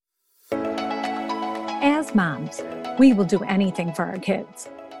As moms, we will do anything for our kids.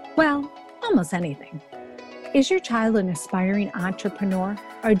 Well, almost anything. Is your child an aspiring entrepreneur,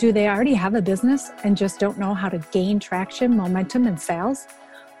 or do they already have a business and just don't know how to gain traction, momentum, and sales?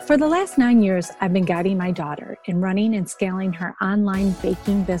 For the last 9 years, I've been guiding my daughter in running and scaling her online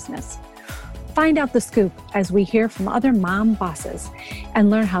baking business. Find out the scoop as we hear from other mom bosses and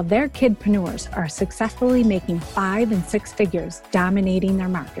learn how their kidpreneurs are successfully making 5 and 6 figures, dominating their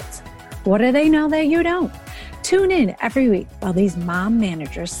markets. What do they know that you don't? Tune in every week while these mom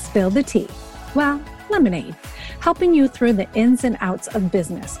managers spill the tea. Well, lemonade, helping you through the ins and outs of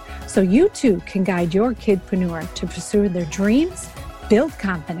business so you too can guide your kidpreneur to pursue their dreams, build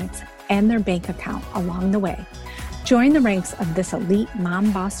confidence, and their bank account along the way. Join the ranks of this elite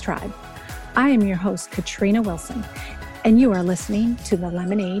mom boss tribe. I am your host, Katrina Wilson, and you are listening to the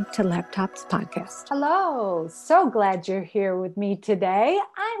Lemonade to Laptops podcast. Hello, so glad you're here with me today.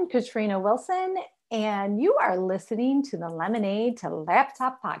 I'm Katrina Wilson, and you are listening to the Lemonade to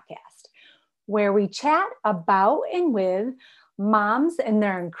Laptop podcast, where we chat about and with moms and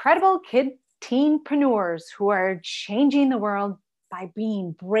their incredible teenpreneurs who are changing the world by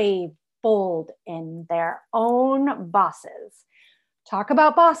being brave, bold, and their own bosses. Talk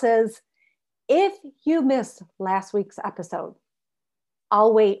about bosses. If you missed last week's episode,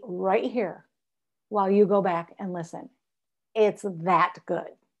 I'll wait right here while you go back and listen. It's that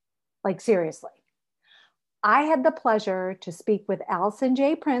good. Like, seriously. I had the pleasure to speak with Allison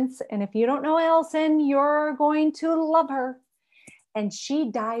J. Prince. And if you don't know Allison, you're going to love her. And she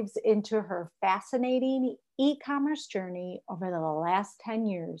dives into her fascinating e-commerce journey over the last 10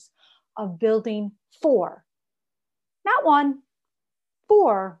 years of building 4, not 1,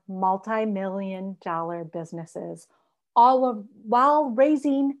 4 multi-million-dollar businesses, while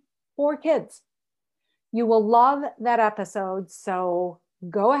raising 4 kids. You will love that episode, so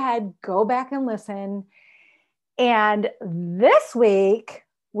go ahead, go back and listen. And this week,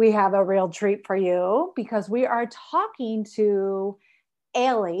 we have a real treat for you because we are talking to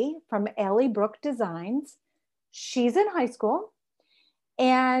Allie from Allie Brooke Designs. She's in high school,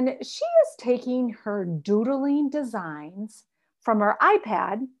 and she is taking her doodling designs from her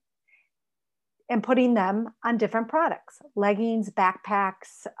iPad and putting them on different products, leggings,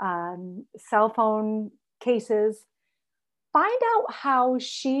 backpacks, cell phone cases. Find out how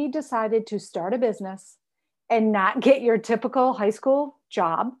she decided to start a business and not get your typical high school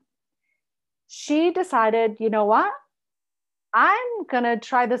job. She decided, you know what? I'm going to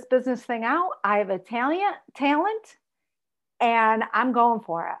try this business thing out. I have a talent, and I'm going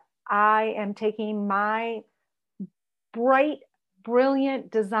for it. I am taking my bright,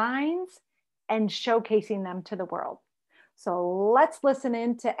 brilliant designs and showcasing them to the world. So let's listen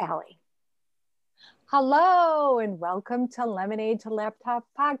in to Allie. Hello, and welcome to Lemonade to Laptop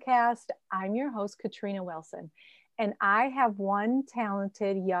podcast. I'm your host, Katrina Wilson, and I have one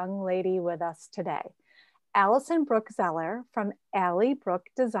talented young lady with us today, Allison Brooke Zeller from Allie Brooke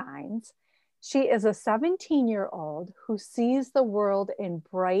Designs. She is a 17-year-old who sees the world in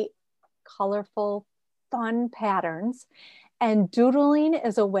bright, colorful, fun patterns, and doodling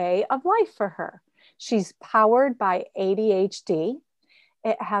is a way of life for her. She's powered by ADHD.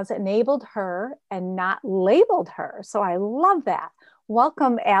 It has enabled her and not labeled her. So I love that.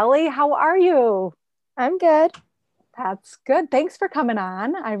 Welcome, Allie. How are you? I'm good. That's good. Thanks for coming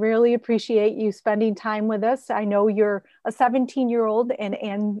on. I really appreciate you spending time with us. I know you're a 17-year-old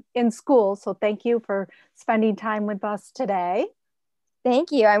and in school, so thank you for spending time with us today.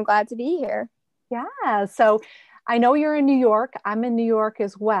 Thank you. I'm glad to be here. Yeah. So I know you're in New York. I'm in New York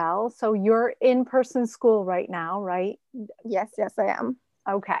as well. So you're in-person school right now, right? Yes, I am.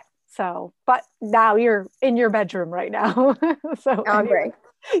 Okay. So, but now you're in your bedroom right now. So I'm great.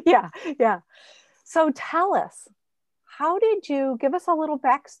 Yeah. So tell us, how did you give us a little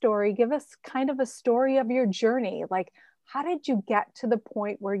backstory? Give us kind of a story of your journey. Like, how did you get to the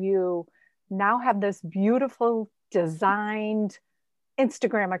point where you now have this beautiful designed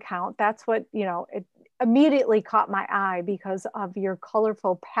Instagram account? That's what, it immediately caught my eye because of your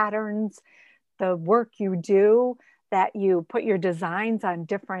colorful patterns, the work you do, that you put your designs on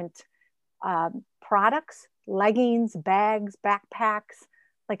different products, leggings, bags, backpacks.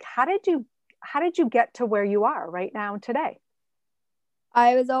 Like, how did you get to where you are right now today?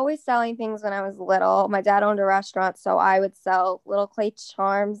 I was always selling things when I was little. My dad owned a restaurant, so I would sell little clay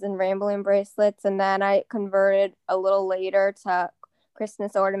charms and rambling bracelets. And then I converted a little later to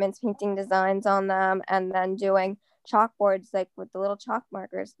Christmas ornaments, painting designs on them, and then doing chalkboards, like with the little chalk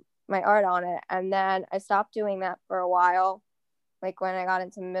markers, my art on it. And then I stopped doing that for a while, like when I got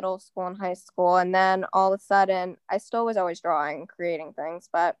into middle school and high school. And then all of a sudden, I still was always drawing, creating things,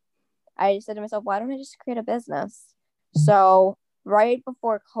 but I just said to myself, why don't I just create a business? So right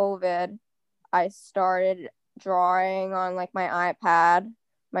before COVID, I started drawing on like my iPad,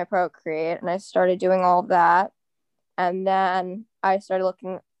 my Procreate, and I started doing all of that. And then I started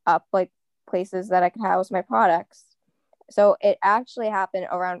looking up like places that I could house my products. So it actually happened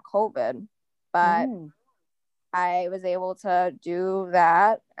around COVID, but I was able to do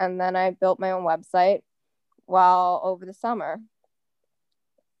that. And then I built my own website while over the summer.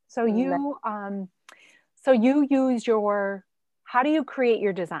 So you use your, how do you create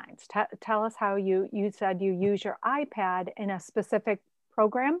your designs? Tell us how you said you use your iPad in a specific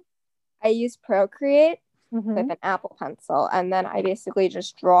program. I use Procreate with an Apple Pencil, and then I basically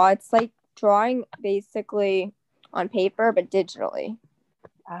just draw. It's like drawing basically on paper, but digitally.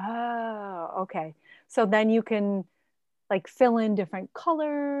 Oh, okay. So then you can like fill in different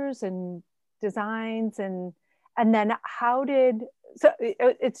colors and designs and then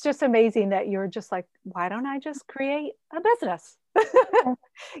it's just amazing that you're just like, why don't I just create a business?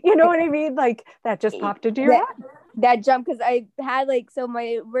 You know what I mean? Like that just popped into your head. That jump, because I had so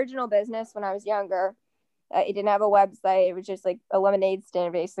my original business when I was younger, it didn't have a website. It was just like a lemonade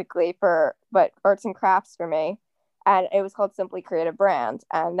stand basically but arts and crafts for me. And it was called Simply Creative Brand.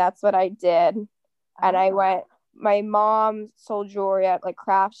 And that's what I did. And my mom sold jewelry at like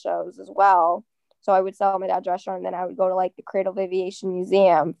craft shows as well. So I would sell at my dad's restaurant, and then I would go to like the Cradle of Aviation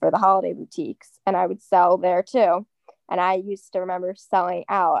Museum for the holiday boutiques, and I would sell there too. And I used to remember selling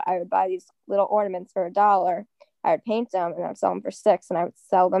out. I would buy these little ornaments for $1. I would paint them and I would sell them for $6, and I would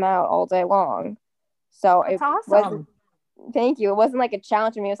sell them out all day long. So that's awesome. Thank you. It wasn't like a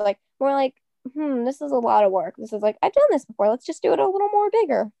challenge for me. It was like more like, this is a lot of work. This is like, I've done this before. Let's just do it a little more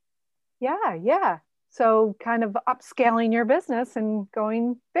bigger. Yeah. So kind of upscaling your business and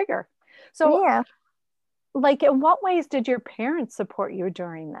going bigger. So yeah. Like in what ways did your parents support you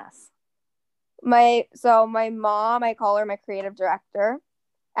during this? My mom, I call her my creative director,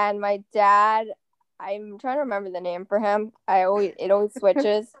 and my dad, I'm trying to remember the name for him. It always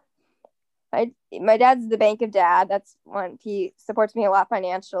switches. My dad's the bank of dad. That's one. He supports me a lot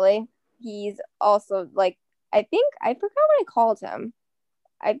financially. He's also like, I forgot what I called him.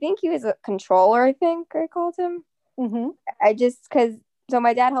 I think he was a controller. I think I called him. So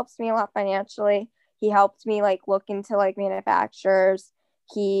my dad helps me a lot financially. He helped me like look into like manufacturers.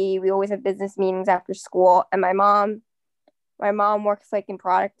 We always have business meetings after school. And my mom works like in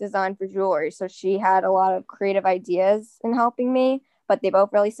product design for jewelry. So she had a lot of creative ideas in helping me, but they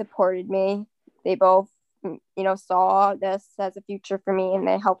both really supported me. They both, saw this as a future for me, and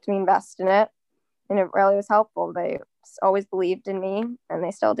they helped me invest in it. And it really was helpful. They always believed in me, and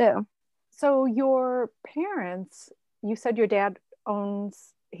they still do. So your parents, you said your dad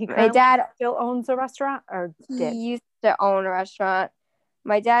my dad still owns a restaurant, or did? He used to own a restaurant.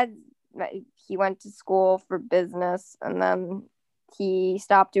 My dad, he went to school for business, and then he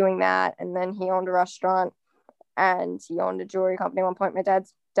stopped doing that, and then he owned a restaurant, and he owned a jewelry company at one point. My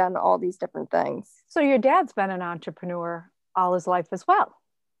dad's done all these different things. So your dad's been an entrepreneur all his life as well.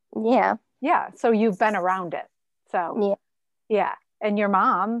 Yeah. So you've been around it. So yeah. And your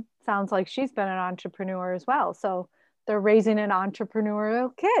mom sounds like she's been an entrepreneur as well. So they're raising an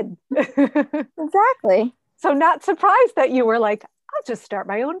entrepreneurial kid. Exactly. So not surprised that you were like, I'll just start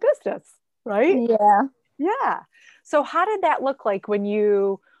my own business, right? Yeah. So how did that look like when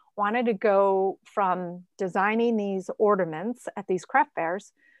you wanted to go from designing these ornaments at these craft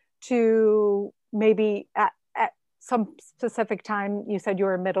fairs to maybe at some specific time, you said you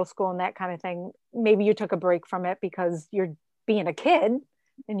were in middle school and that kind of thing, maybe you took a break from it because you're being a kid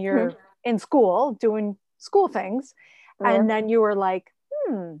and you're in school doing school things. And then you were like,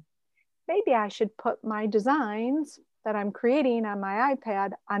 maybe I should put my designs that I'm creating on my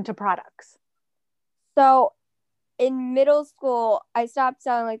iPad onto products. So in middle school, I stopped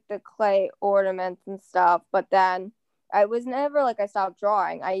selling like the clay ornaments and stuff, but then I was never like I stopped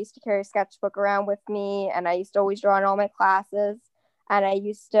drawing. I used to carry a sketchbook around with me, and I used to always draw in all my classes. And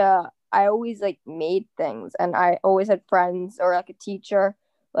I always like made things, and I always had friends or like a teacher.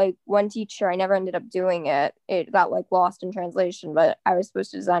 Like one teacher, I never ended up doing it. It got like lost in translation, but I was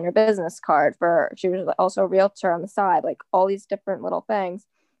supposed to design her business card she was also a realtor on the side, like all these different little things.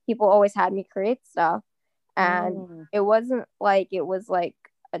 People always had me create stuff. And it wasn't like it was like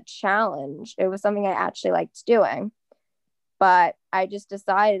a challenge. It was something I actually liked doing. But I just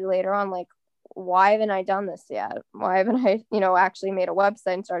decided later on, like, why haven't I done this yet? Why haven't I, actually made a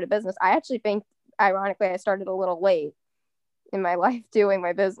website and started a business? I actually think, ironically, I started a little late in my life doing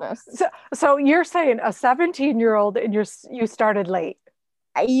my business. So you're saying a 17-year-old and you started late?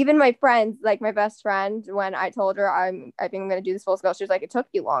 Even my friends, like my best friend, when I told her I think I'm gonna do this full scale, she was like, "It took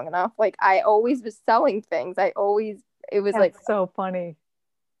you long enough." Like I always was selling things. It was like, That's so funny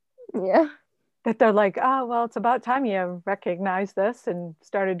yeah, that they're like, oh, well, it's about time you recognize this and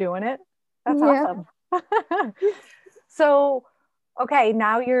started doing it. That's yeah. awesome. So, okay,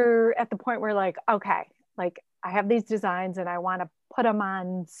 now you're at the point where like, okay, like I have these designs and I want to put them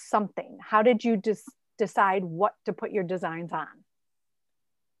on something. How did you just decide what to put your designs on?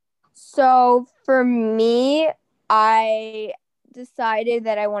 So for me, I decided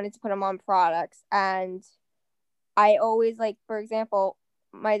that I wanted to put them on products, and I always like, for example,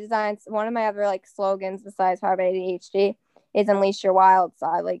 my designs. One of my other like slogans besides Powered by ADHD is "Unleash Your Wild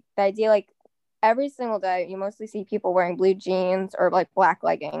Side." Like the idea, like every single day, you mostly see people wearing blue jeans or like black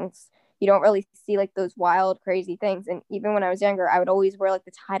leggings. You don't really see like those wild, crazy things. And even when I was younger, I would always wear like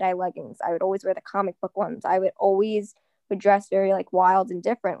the tie dye leggings. I would always wear the comic book ones. I would always would dress very like wild and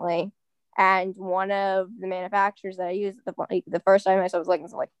differently. And one of the manufacturers that I used the first time I saw those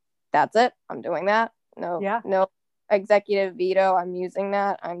leggings, I'm like, that's it. I'm doing that. No, Yeah. no executive veto. I'm using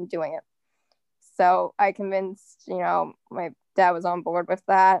that. I'm doing it. So I convinced, my dad was on board with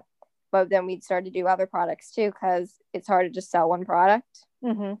that. But then we started to do other products too, because it's hard to just sell one product.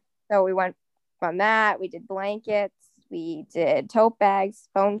 Mm-hmm. So we went from that. We did blankets, we did tote bags,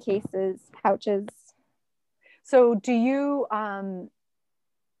 phone cases, pouches. So do you,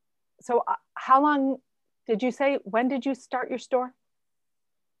 how long did you say, when did you start your store?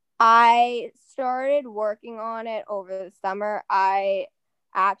 I started working on it over the summer. I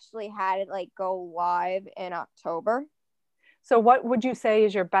actually had it like go live in October. So what would you say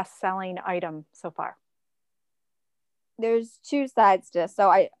is your best selling item so far? There's two sides to this.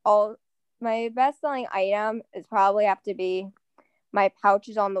 So all my best selling item is probably have to be my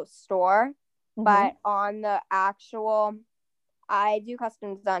pouches on the store, Mm-hmm. but on the actual, I do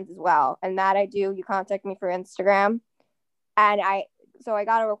custom designs as well, and that I do. You contact me for Instagram, and I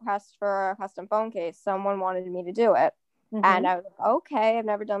got a request for a custom phone case. Someone wanted me to do it, Mm-hmm. and I was like, okay, I've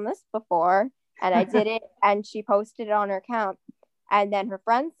never done this before, and I did it, and she posted it on her account, and then her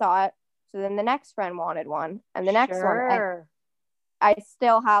friend saw it. So then the next friend wanted one, and the next one, and Sure. I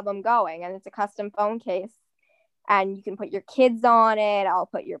still have them going, and it's a custom phone case. And you can put your kids on it. I'll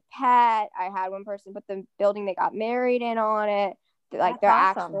put your pet. I had one person put the building they got married in on it, like That's their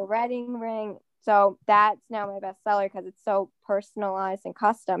awesome. actual wedding ring. So that's now my best seller because it's so personalized and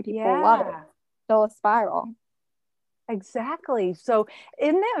custom. People love it. Yeah, Still a spiral. exactly. So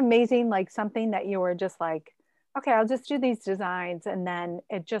isn't that amazing? Like something that you were just like, okay, I'll just do these designs. And then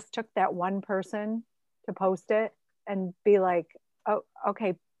it just took that one person to post it and be like, oh,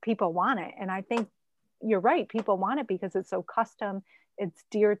 okay, people want it. And I think you're right. People want it because it's so custom, it's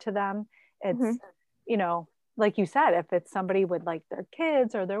dear to them. Mm-hmm. It's, you know, like you said, if it's somebody with like their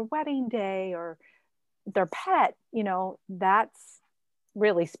kids or their wedding day or their pet, that's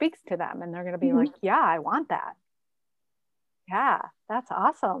really speaks to them and they're going to be Mm-hmm. like, yeah, I want that. Yeah, that's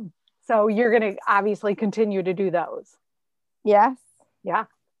awesome. So you're going to obviously continue to do those. Yes. Yeah.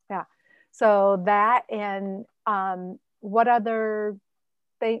 Yeah. So that and what other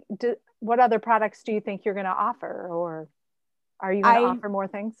what other products do you think you're going to offer or are you going to I offer more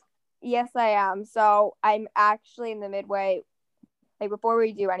things? Yes, I am. So I'm actually in the midway. Like before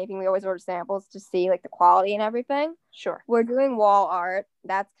we do anything, we always order samples to see like the quality and everything. Sure. We're doing wall art.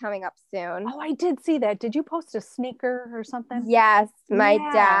 That's coming up soon. Oh, I did see that. Did you post a sneaker or something? Yes, my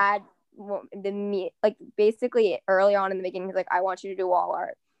Yeah. dad, like basically early on in the beginning, he's like, "I want you to do wall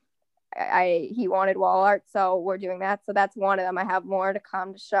art." He wanted wall art, so we're doing that. So that's one of them. I have more to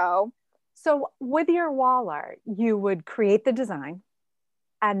come to show. So with your wall art, you would create the design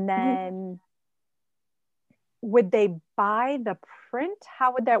and Mhm. then would they buy the print?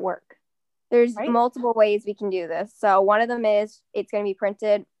 How would that work? There's Right? multiple ways we can do this. So one of them is it's going to be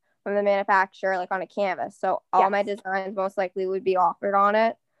printed from the manufacturer, like on a canvas. So all Yes. my designs most likely would be offered on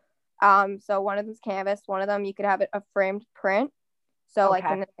it. So one of them's canvas. One of them you could have it a framed print. So like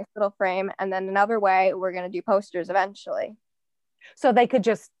Okay. in a nice little frame. And then another way we're going to do posters eventually. So they could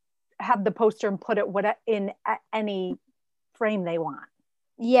just have the poster and put it in any frame they want.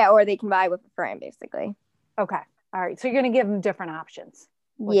 Yeah, or they can buy with a frame basically. Okay. All right. So you're going to give them different options.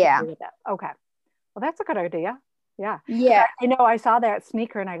 What to Yeah. do with that. Okay. Well, that's a good idea. Yeah. Yeah. I know I saw that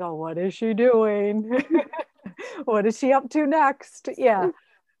sneaker and I go, what is she doing? What is she up to next? Yeah.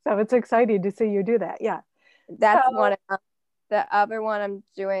 So it's exciting to see you do that. Yeah. That's one So, of them. The other one I'm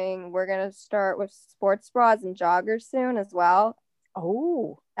doing, we're going to start with sports bras and joggers soon as well.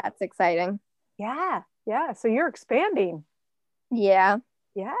 oh, That's exciting. yeah. Yeah. So you're expanding. Yeah.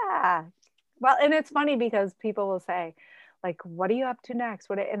 Yeah. Well, and it's funny because people will say, like, what are you up to next?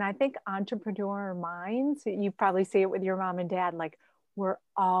 And I think entrepreneur minds, you probably see it with your mom and dad, like we're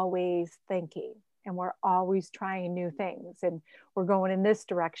always thinking and we're always trying new things and we're going in this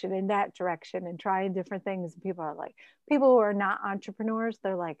direction, in that direction and trying different things. And people are like, people who are not entrepreneurs,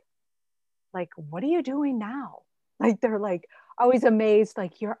 they're like, what are you doing now? Like, they're like always amazed,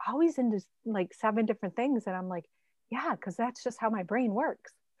 like you're always into like 7 different things. And I'm like, yeah, because that's just how my brain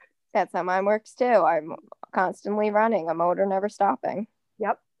works. That's how mine works too. I'm constantly running, a motor never stopping.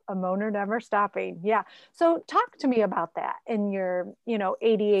 Yep. A moaner never stopping. Yeah. So talk to me about that in your,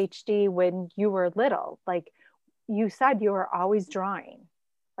 ADHD when you were little. Like you said you were always drawing.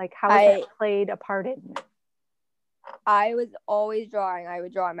 Like how has that played a part in it? I was always drawing. I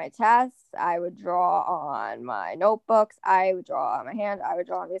would draw on my tests. I would draw on my notebooks. I would draw on my hand. I would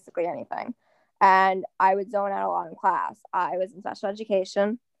draw on basically anything. And I would zone out a lot in class. I was in special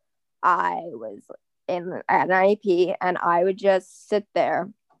education. I was at an IEP, and I would just sit there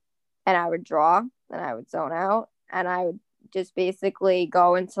and I would draw and I would zone out and I would just basically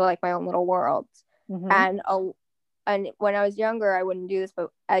go into like my own little world. Mm-hmm. And when I was younger, I wouldn't do this,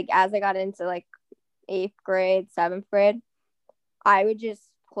 but like as I got into like 8th grade, 7th grade, I would just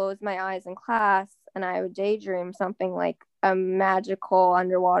close my eyes in class and I would daydream something like a magical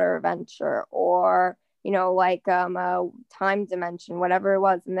underwater adventure or, like a time dimension, whatever it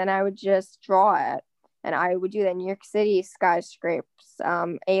was. And then I would just draw it. And I would do that in New York City, skyscrapers,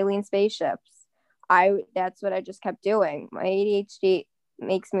 alien spaceships. That's what I just kept doing. My ADHD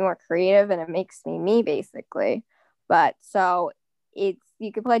makes me more creative and it makes me basically. But so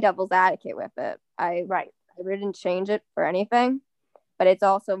you could play devil's advocate with it. I didn't change it for anything, but it's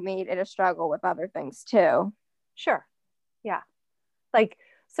also made it a struggle with other things too. Sure. Yeah. Like,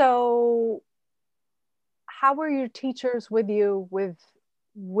 so how were your teachers with you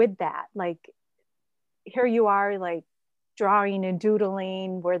with that? Like, here you are, like drawing and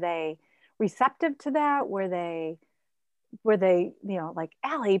doodling. Were they receptive to that? Were they, like,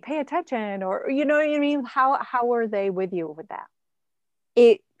 Allie, pay attention, or, you know what I mean? How were they with you with that?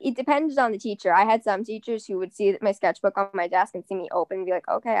 It depends on the teacher. I had some teachers who would see my sketchbook on my desk and see me open and be like,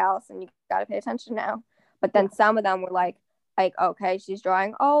 okay, Allison, you got to pay attention now. But then some of them were like, okay, she's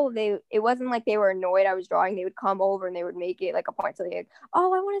drawing. Oh, it wasn't like they were annoyed I was drawing. They would come over and they would make it like a point. So they like,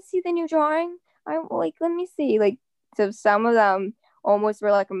 oh, I want to see the new drawing. I'm like, let me see. Like, so some of them almost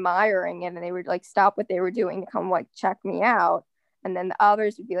were like admiring it and they would like stop what they were doing to come like check me out. And then the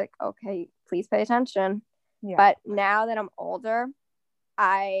others would be like, okay, please pay attention. Yeah. But now that I'm older,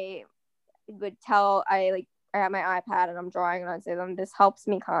 I would I have my iPad and I'm drawing and I'd say to them, this helps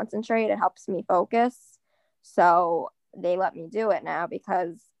me concentrate. It helps me focus. So they let me do it now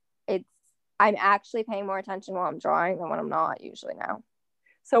because I'm actually paying more attention while I'm drawing than when I'm not usually now.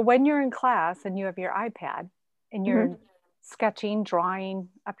 So when you're in class and you have your iPad and you're sketching, drawing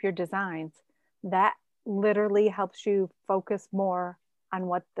up your designs, that literally helps you focus more on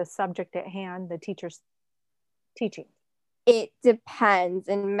what the subject at hand, the teacher's teaching. It depends.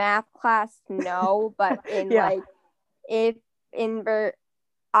 In math class, no, but in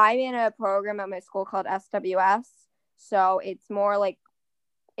I'm in a program at my school called SWS, so it's more like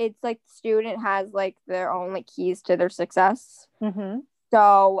the student has like their own like keys to their success. Mm-hmm.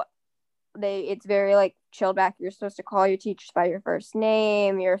 So it's very like chilled back. You're supposed to call your teachers by your first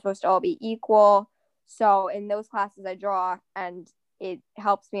name. You're supposed to all be equal. So in those classes, I draw, and it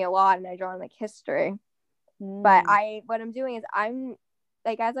helps me a lot. And I draw in like history. But what I'm doing is I'm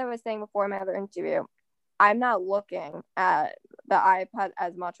like, as I was saying before in my other interview, I'm not looking at the iPad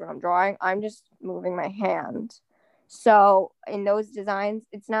as much when I'm drawing. I'm just moving my hand. So in those designs,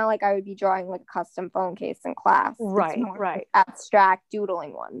 it's not like I would be drawing like a custom phone case in class. Right, right. Abstract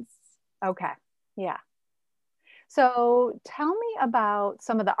doodling ones. Okay. Yeah. So tell me about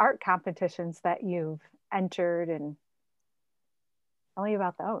some of the art competitions that you've entered and tell me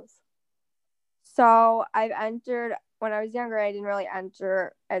about those. So I've entered, when I was younger, I didn't really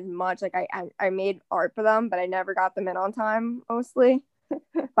enter as much. Like I made art for them, but I never got them in on time mostly.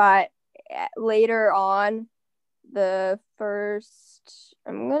 But later on, the first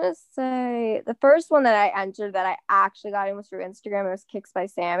one that I entered that I actually got in was through Instagram. It was Kicks by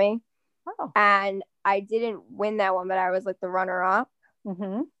Sammy. Oh. And I didn't win that one, but I was like the runner up.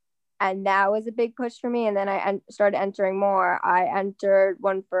 Mm-hmm. And that was a big push for me. And then I started entering more. I entered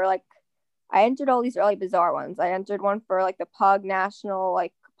all these really bizarre ones. I entered one for like the Pug National,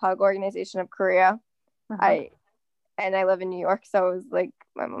 like Pug Organization of Korea. Uh-huh. I live in New York, so it was like,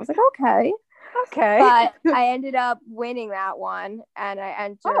 my mom was like, okay. But I ended up winning that one, and I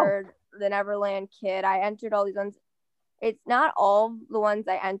entered the Neverland Kid. I entered all these ones. It's not all the ones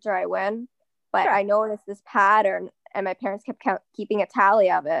I enter I win, but I noticed this pattern and my parents kept keeping a tally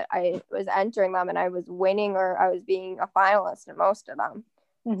of it. I was entering them and I was winning, or I was being a finalist in most of them.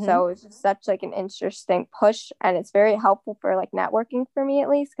 Mm-hmm. So it was just such like an interesting push, and it's very helpful for like networking for me, at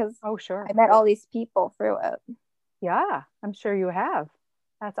least, because Oh, sure. I met all these people through it. Yeah, I'm sure you have.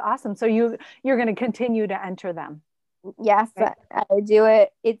 That's awesome. So you're going to continue to enter them, Yes, right? I do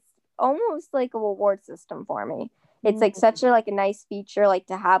it. It's almost like a reward system for me. It's like Mm. such a like a nice feature, like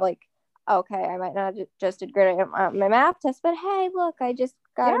to have like, okay, I might not just did great at my math test, but hey, look, I just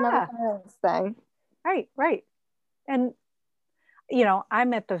got another Yeah, finalist thing. right, right. And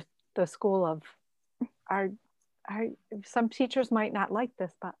I'm at the school of our our some teachers might not like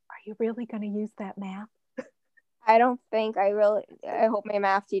this, but are you really going to use that math? I don't think I hope my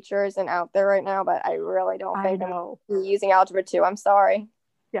math teacher isn't out there right now, but I really don't I think I'm know. using algebra 2. I'm sorry.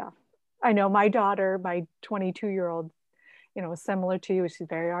 Yeah. I know my daughter, my 22-year-old, similar to you, she's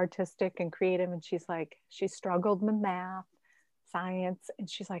very artistic and creative. And she struggled with math, science. And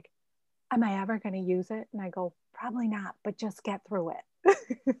she's like, am I ever going to use it? And I go, probably not, but just get through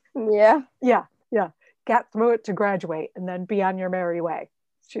it. Yeah. Yeah. Yeah. Get through it to graduate and then be on your merry way.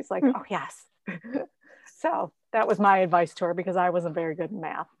 She's like, oh, yes. So that was my advice to her because I wasn't very good in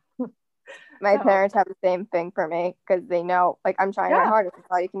math. My So, parents have the same thing for me because they know like I'm trying my yeah, hardest. That's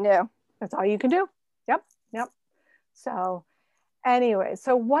all you can do. that's all you can do. Yep. Yep. So, anyway,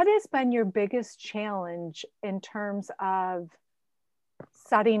 so what has been your biggest challenge in terms of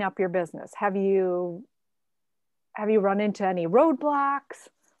setting up your business? Have you run into any roadblocks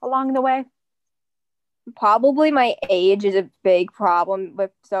along the way? Probably my age is a big problem with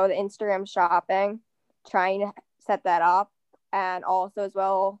so the Instagram shopping, trying to set that up, and also as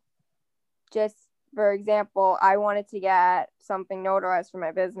well, just for example, I wanted to get something notarized for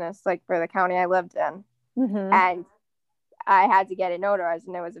my business, like for the county I lived in, Mm-hmm. and I had to get it notarized,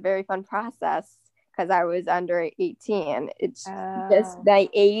 and it was a very fun process because I was under 18. It's just Oh, the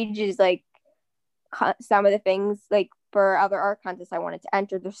age is like some of the things like for other art contests I wanted to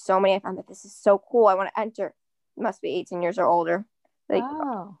enter. There's so many. I found that this is so cool. I want to enter. You must be 18 years or older. Like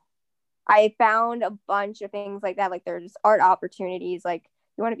oh, I found a bunch of things like that. Like there's art opportunities. Like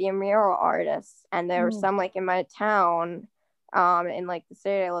you want to be a mural artist, and there were mm, some like in my town, in like the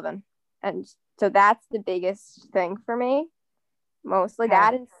state I live in, and so that's the biggest thing for me. Mostly okay.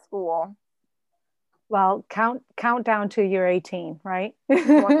 that in school. Well, count down to you're 18, right? One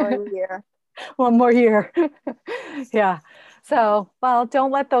more year. One more year. Yeah. So, well,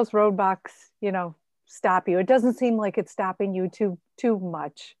 don't let those roadblocks, stop you. It doesn't seem like it's stopping you too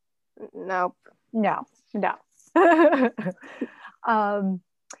much. Nope. No, no. um,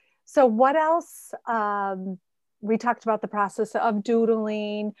 so what else? We talked about the process of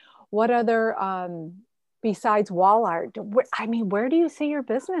doodling. What other besides wall art? I mean, where do you see your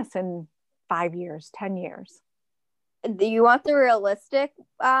business in 5 years, 10 years? Do you want the realistic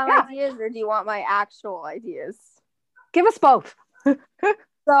Yeah, ideas, or do you want my actual ideas? give us both.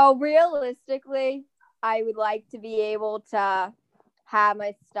 So realistically, I would like to be able to have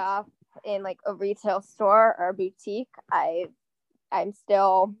my stuff in like a retail store or a boutique. I'm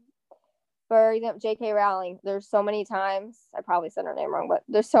still, for example, J.K. Rowling. There's so many times I probably said her name wrong, but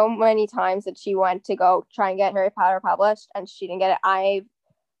there's so many times that she went to go try and get Harry Potter published and she didn't get it. I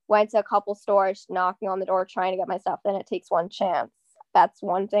went to a couple stores knocking on the door trying to get my stuff. Then it takes one chance. That's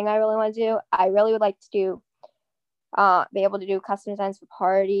one thing I really want to do. I really would like to do be able to do custom designs for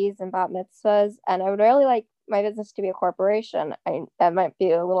parties and bat mitzvahs. And I would really like my business to be a corporation. That might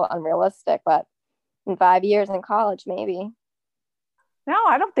be a little unrealistic, but in 5 years in college, maybe. No,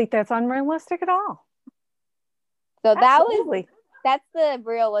 I don't think that's unrealistic at all. So Absolutely. that's the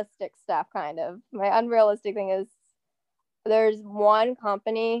realistic stuff, kind of. My unrealistic thing is there's one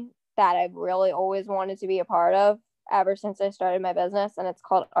company that I've really always wanted to be a part of ever since I started my business, and it's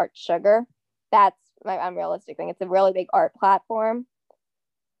called Art Sugar. That's my unrealistic thing. It's a really big art platform.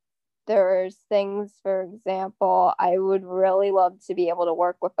 There's things, for example, I would really love to be able to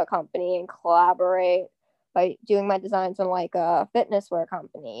work with a company and collaborate by doing my designs on like a fitness wear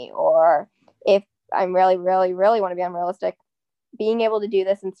company, or if I'm really, really, really want to be unrealistic, being able to do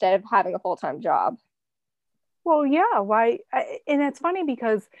this instead of having a full-time job. Well, yeah. Why? And it's funny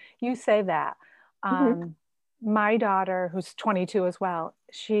because you say that. Mm-hmm. Um, my daughter, who's 22 as well,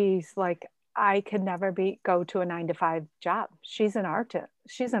 she's like, I could never go to a 9 to 5 job. She's an artist.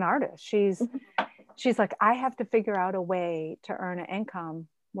 She's an artist. She's like, I have to figure out a way to earn an income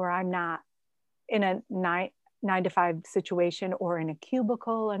where I'm not in a nine to five situation or in a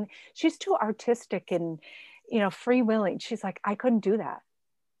cubicle. And she's too artistic and, free willing. She's like, I couldn't do that.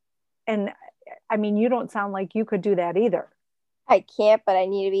 And I mean, you don't sound like you could do that either. I can't, but I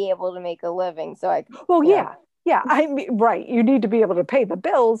need to be able to make a living. So I, Well, you know, yeah. Yeah, I mean, right. You need to be able to pay the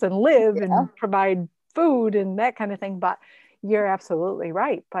bills and live Yeah. and provide food and that kind of thing. But you're absolutely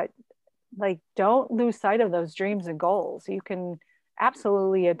right. But like, don't lose sight of those dreams and goals. You can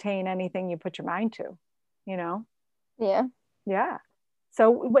absolutely attain anything you put your mind to, you know? Yeah. Yeah. So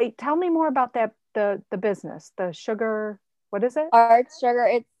wait, tell me more about that, the business, the sugar, what is it? Art Sugar,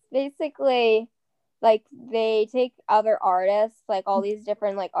 it's basically like they take other artists, like all these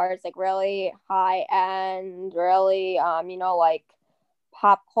different like artists, like really high end, really like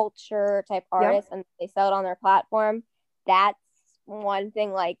pop culture type Yep. artists, and they sell it on their platform. That's one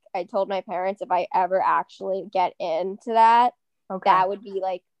thing, like I told my parents, if I ever actually get into that, Okay. that would be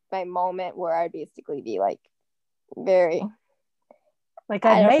like my moment where I'd basically be like very, Like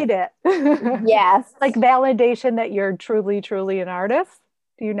I've I don't, made it. yes. Like validation that you're truly, truly an artist.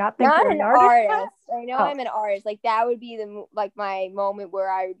 Do you not think Not you're an an artist yet? artist. I know Oh, I'm an artist. Like that would be like my moment where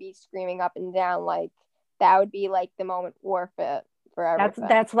I would be screaming up and down. Like that would be like the moment worth it for everything.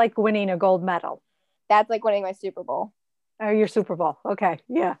 that's like winning a gold medal That's like winning my Super Bowl. or your Super Bowl. Okay.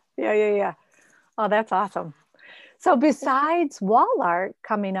 Yeah. Yeah. Yeah. Yeah. Oh, that's awesome. So besides wall art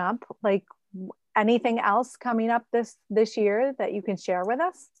coming up, like anything else coming up this year that you can share with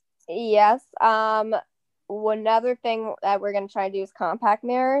us? Yes. Another thing that we're gonna try to do is compact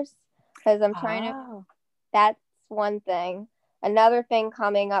mirrors because I'm trying to. Oh, That's one thing. Another thing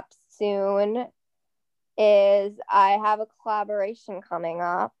coming up soon is I have a collaboration coming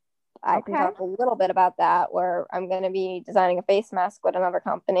up. I can okay. talk a little bit about that where I'm going to be designing a face mask with another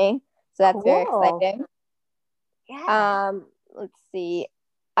company. So that's very Cool. exciting. Yeah. Let's see.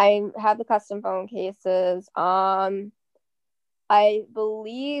 I have the custom phone cases. I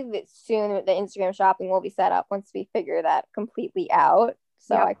believe that soon the Instagram shopping will be set up once we figure that completely out.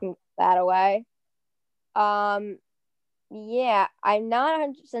 So Yep. I can get that away. Um, yeah, I'm not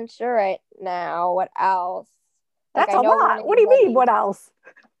 100% sure right now what else. Like That's I a know we're lot. gonna What do do you mean? hoodies. What else?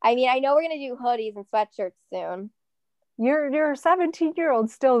 I mean, I know we're gonna do hoodies and sweatshirts soon. You're a 17-year-old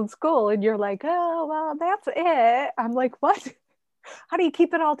still in school and you're like, oh well, that's it. I'm like, what? How do you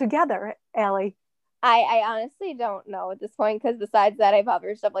keep it all together, Allie? I honestly don't know at this point because besides that, I have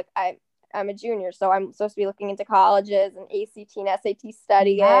other stuff. Like I'm a junior, so I'm supposed to be looking into colleges and ACT and SAT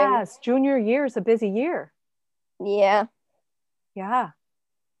studying. Yes, junior year is a busy year. Yeah. Yeah.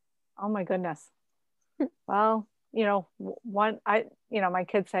 Oh my goodness. Well, one my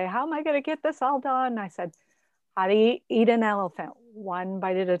kids say, "How am I going to get this all done?" I said, "How do you eat an elephant? One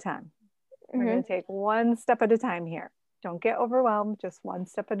bite at a time. We're Hmm. going to take one step at a time here. Don't get overwhelmed, just one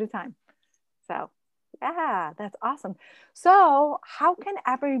step at a time." So, yeah, that's awesome. So, how can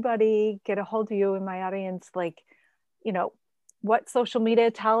everybody get a hold of you in my audience? Like, you know, what social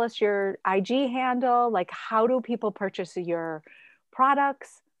media? Tell us your IG handle. Like, how do people purchase your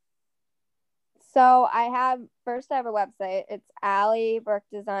products? So I have a website. It's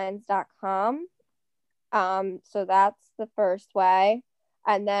allieburkedesigns.com. So that's the first way.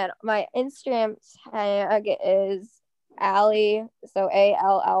 And then my Instagram tag is Allie, so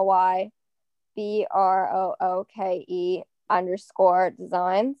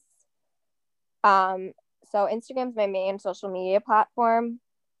ALLYBROOKE_designs. So Instagram's my main social media platform.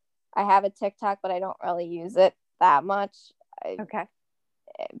 I have a TikTok, but I don't really use it that much. Okay.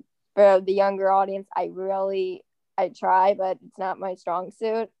 For the younger audience, I try, but it's not my strong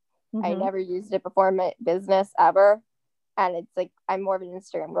suit. I Mm-hmm. never used it before in my business ever. And it's like I'm more of an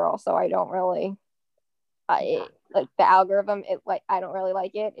Instagram girl, so I don't really I like the algorithm, it like I don't really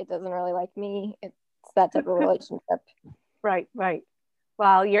like it. It doesn't really like me. It's that type of relationship. Right, right.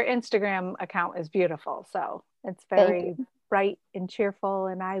 Well, your Instagram account is beautiful. So it's Thank very you. bright and cheerful.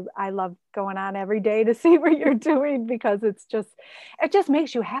 And I love going on every day to see what you're doing because it just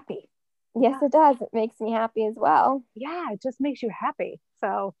makes you happy. Yes, Yeah. it does. It makes me happy as well. Yeah, it just makes you happy.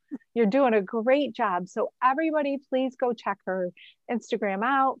 So you're doing a great job. So everybody, please go check her Instagram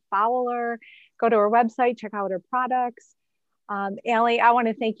out, follow her, go to her website, check out her products. Allie, I want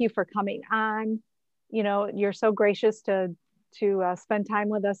to thank you for coming on. You're so gracious to spend time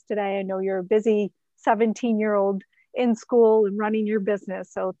with us today. I know you're a busy 17-year-old in school and running your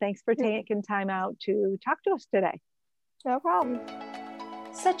business. So thanks for taking time out to talk to us today. No problem.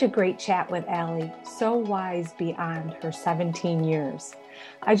 Such a great chat with Allie, so wise beyond her 17 years.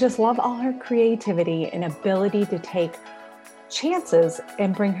 I just love all her creativity and ability to take chances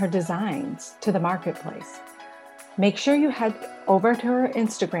and bring her designs to the marketplace. Make sure you head over to her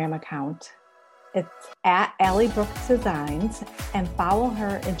Instagram account. It's at Allie Brooks Designs, and follow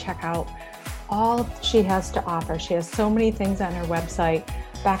her and check out all she has to offer. She has so many things on her website,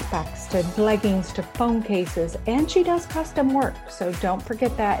 backpacks to leggings to phone cases, and she does custom work. So don't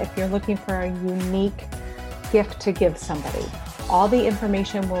forget that if you're looking for a unique gift to give somebody. All the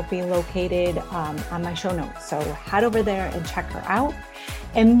information will be located on my show notes. So head over there and check her out.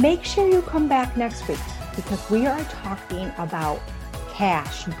 And make sure you come back next week because we are talking about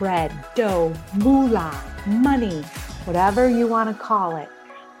cash, bread, dough, moolah, money, whatever you want to call it,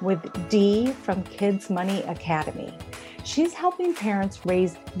 with Dee from Kids Money Academy. She's helping parents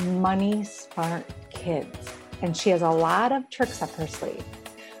raise money smart kids, and she has a lot of tricks up her sleeve.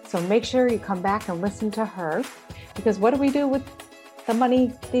 So make sure you come back and listen to her, because what do we do with the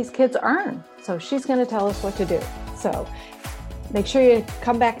money these kids earn? So she's going to tell us what to do. So make sure you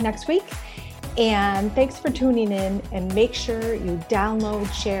come back next week. And thanks for tuning in, and make sure you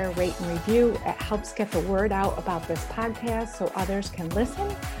download, share, rate, and review. It helps get the word out about this podcast so others can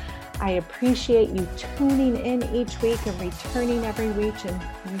listen. I appreciate you tuning in each week and returning every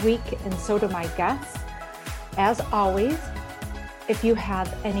week, and so do my guests. As always, if you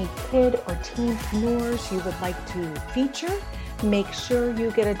have any kid or teenpreneurs you would like to feature, make sure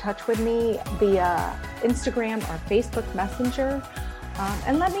you get in touch with me via Instagram or Facebook Messenger.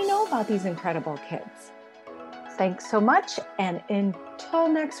 And let me know about these incredible kids. Thanks so much. And until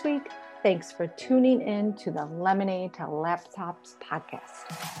next week, thanks for tuning in to the Lemonade to Laptops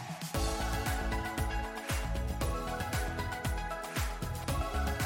podcast.